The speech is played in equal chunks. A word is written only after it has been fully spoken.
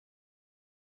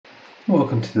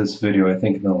Welcome to this video. I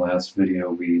think in the last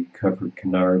video we covered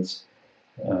canards,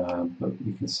 but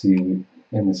you can see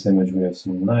in this image we have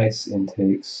some nice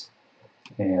intakes,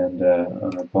 and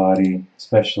on our body,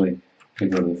 especially if we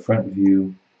go to the front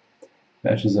view,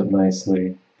 matches up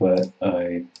nicely, but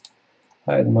I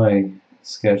hide my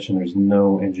sketch and there's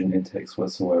no engine intakes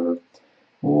whatsoever.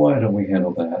 Why don't we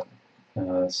handle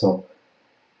that? So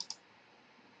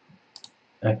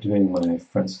activating my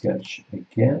front sketch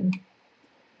again,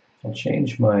 I'll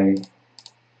change my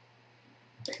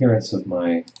appearance of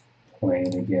my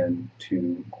plane again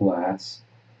to glass,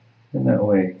 and that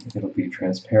way it'll be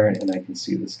transparent and I can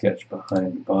see the sketch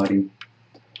behind the body.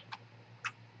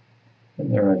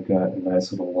 And there I've got a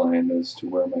nice little line as to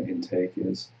where my intake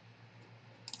is.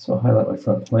 So I'll highlight my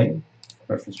front plane,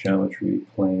 reference geometry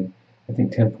plane, I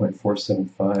think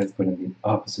 10.475, but in the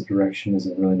opposite direction is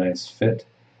a really nice fit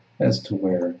as to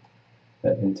where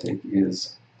that intake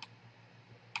is.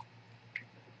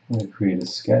 I'm going to create a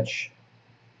sketch,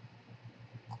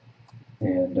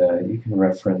 and you can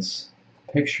reference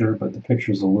the picture, but the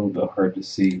picture is a little bit hard to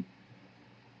see.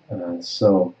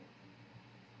 So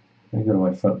I'm going to go to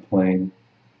my front plane,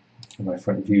 or my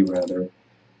front view rather,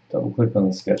 double click on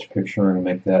the sketch picture, and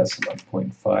make that some like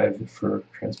 0.5 for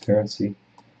transparency,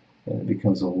 and it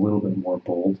becomes a little bit more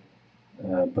bold.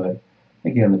 But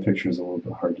again, the picture is a little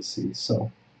bit hard to see,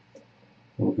 so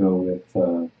we'll go with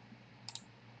our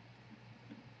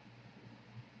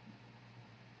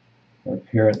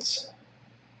appearance.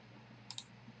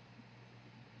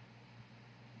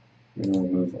 We're going to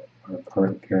remove our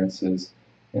part appearances,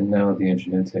 and now the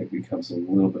engine intake becomes a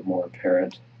little bit more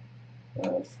apparent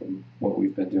from what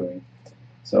we've been doing.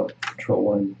 So, Control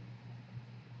 1.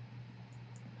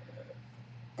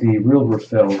 The real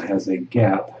Rafale has a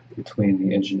gap between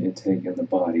the engine intake and the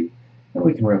body, and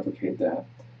we can replicate that.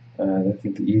 I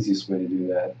think the easiest way to do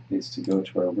that is to go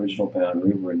to our original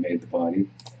boundary where we made the body,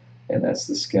 and that's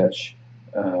the sketch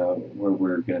where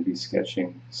we're going to be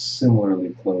sketching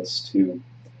similarly close to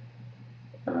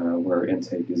where our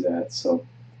intake is at. So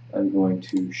I'm going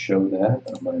to show that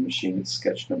on my machine. It's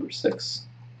sketch number 6.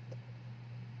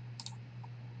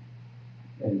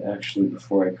 And actually,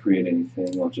 before I create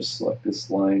anything, I'll just select this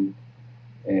line,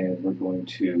 and we're going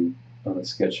to, on the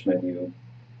sketch menu,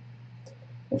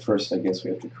 well, first I guess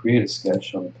we have to create a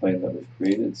sketch on the plane that we've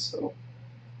created. So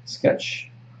sketch,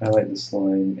 highlight this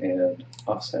line, and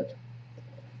offset.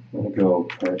 I'm going to go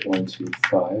part 1 to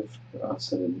 5,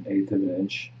 offset at 1/8 of an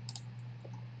inch.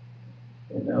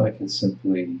 And now I can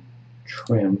simply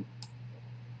trim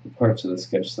the parts of the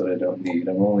sketch that I don't need.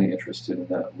 I'm only interested in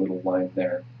that little line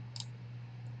there.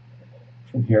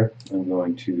 From here, I'm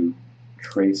going to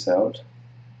trace out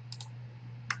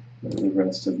where the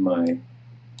rest of my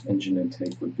engine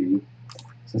intake would be.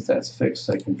 Since that's fixed,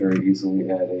 I can very easily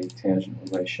add a tangent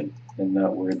relation and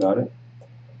not worry about it.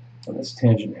 On this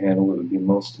tangent handle, it would be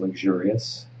most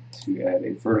luxurious to add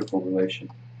a vertical relation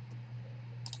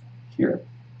here.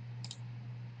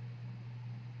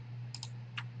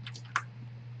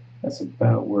 That's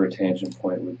about where a tangent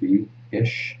point would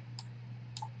be-ish.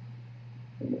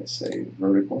 I'm going to say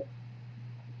vertical.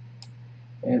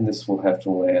 And this will have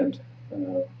to land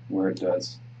where it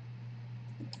does.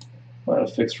 On a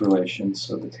fixed relation,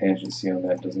 so the tangency on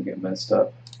that doesn't get messed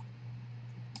up.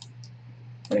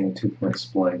 Adding a 2-point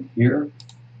spline here.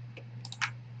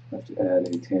 I have to add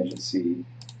a tangency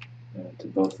to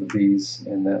both of these,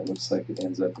 and that looks like it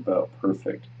ends up about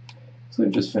perfect. So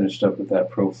we've just finished up with that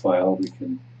profile. We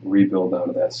can rebuild out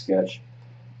of that sketch.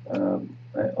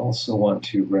 I also want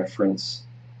to reference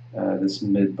this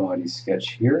mid-body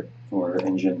sketch here, where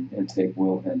engine intake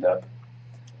will end up.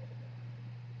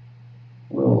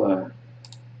 We'll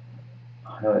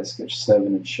highlight sketch 7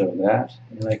 and show that,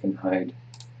 and I can hide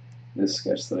this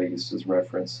sketch that I used as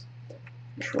reference.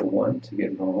 Control 1 to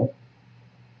get normal.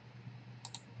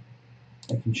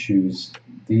 I can choose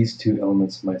these two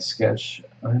elements of my sketch.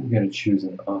 I'm going to choose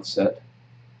an offset.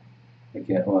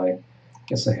 Again, well, I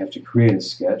guess I have to create a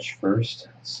sketch first,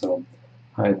 so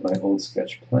hide my old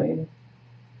sketch plane.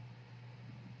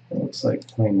 It looks like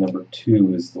plane number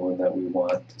 2 is the one that we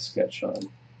want to sketch on.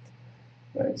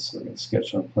 Right, so we're going to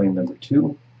sketch on plane number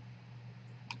 2,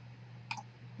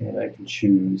 and I can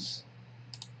choose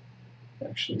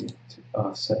actually to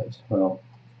offset. Well,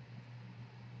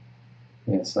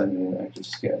 yes, I'm in an active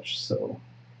sketch, so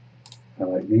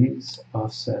highlight these,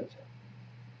 offset,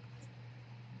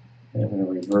 and I'm going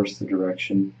to reverse the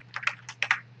direction.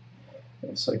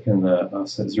 So I can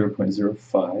offset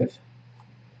 0.05.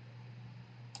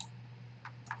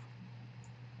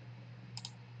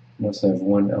 Notice I have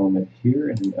one element here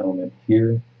and an element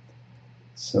here.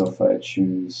 So if I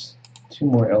choose 2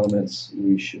 more elements,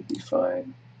 we should be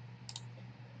fine.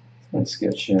 I'm going to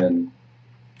sketch in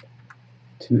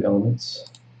 2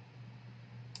 elements.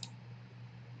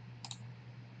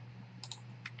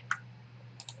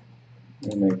 I'm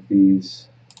going to make these,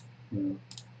 I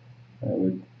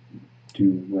would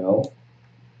do well.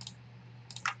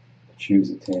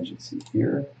 Choose a tangency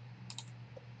here,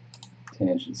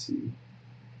 tangency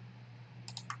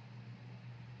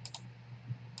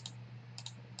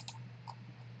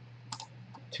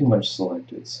too much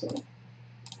selected, so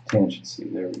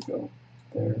tangency, there we go,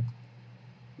 there.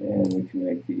 And we can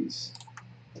make these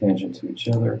tangent to each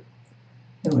other.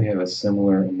 And we have a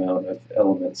similar amount of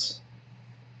elements.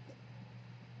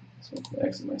 So I can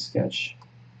exit my sketch.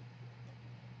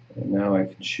 And now I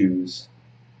can choose,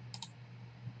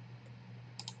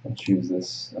 I'll choose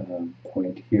this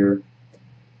point here.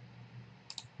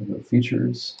 I'll go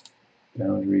features,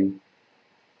 boundary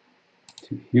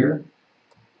to here.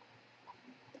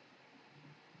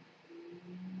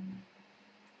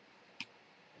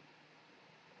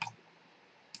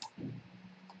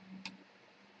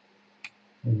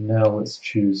 And now let's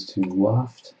choose to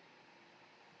loft.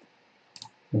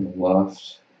 And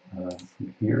loft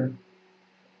from here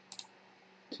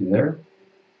to there.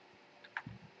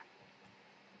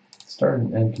 Start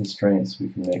and end constraints we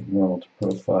can make normal to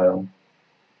profile,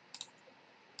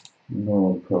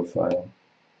 normal to profile.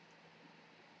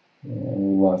 And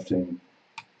we're lofting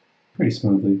pretty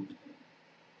smoothly.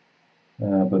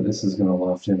 But this is going to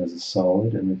loft in as a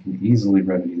solid, and we can easily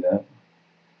remedy that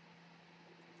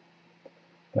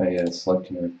by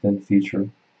selecting our thin feature.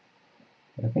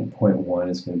 I think 0.1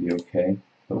 is going to be okay,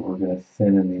 but we're going to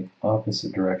thin in the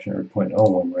opposite direction, or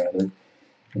 0.01 rather,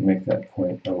 and make that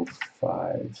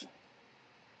 0.05.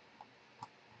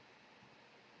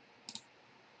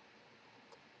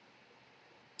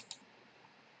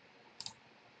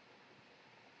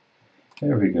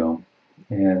 There we go.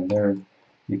 And there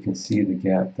you can see the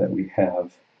gap that we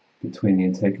have between the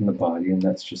intake and the body, and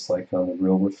that's just like on the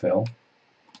real Rafale.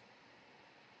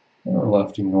 And we're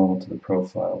lofting normal to the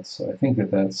profile, so I think that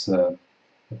that's a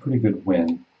pretty good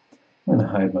win. I'm going to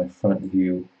hide my front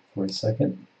view for a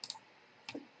second.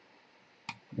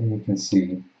 And you can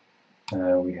see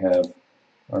we have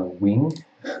our wing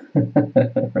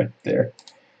right there.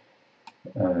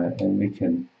 And we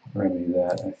can remedy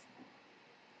that.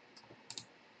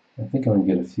 I think I'm going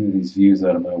to get a few of these views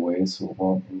out of my way so it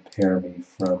won't impair me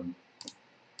from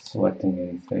selecting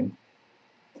anything.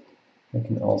 I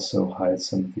can also hide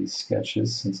some of these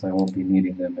sketches since I won't be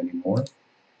needing them anymore.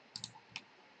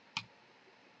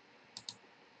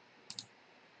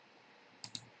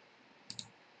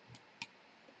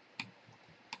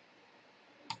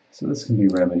 So this can be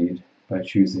remedied by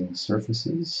choosing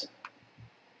surfaces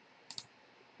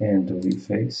and delete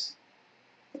face.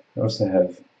 I also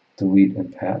have delete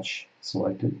and patch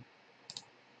selected.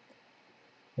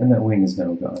 And that wing is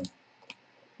now gone.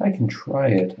 I can try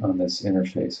it on this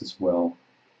interface as well.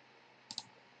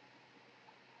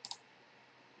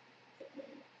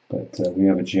 But we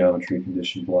have a geometry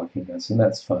condition blocking this, and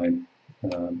that's fine.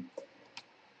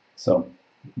 So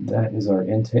that is our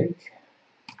intake.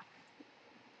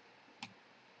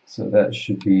 So that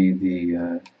should be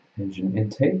the engine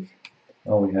intake.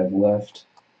 All we have left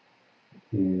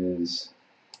is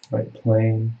right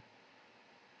plane.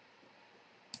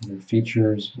 Under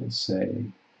features, we'll say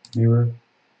mirror.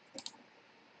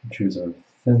 Choose our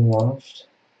thin loft.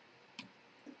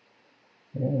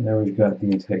 And there we've got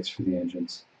the intakes for the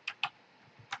engines.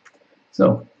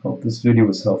 So, hope this video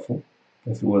was helpful.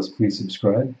 If it was, please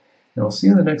subscribe. And I'll see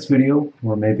you in the next video,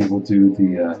 where maybe we'll do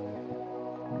the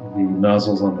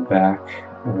nozzles on the back,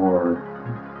 or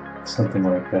something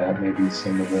like that. Maybe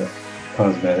some of the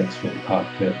cosmetics for the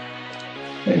cockpit.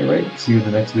 At any rate, see you in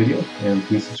the next video, and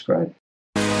please subscribe.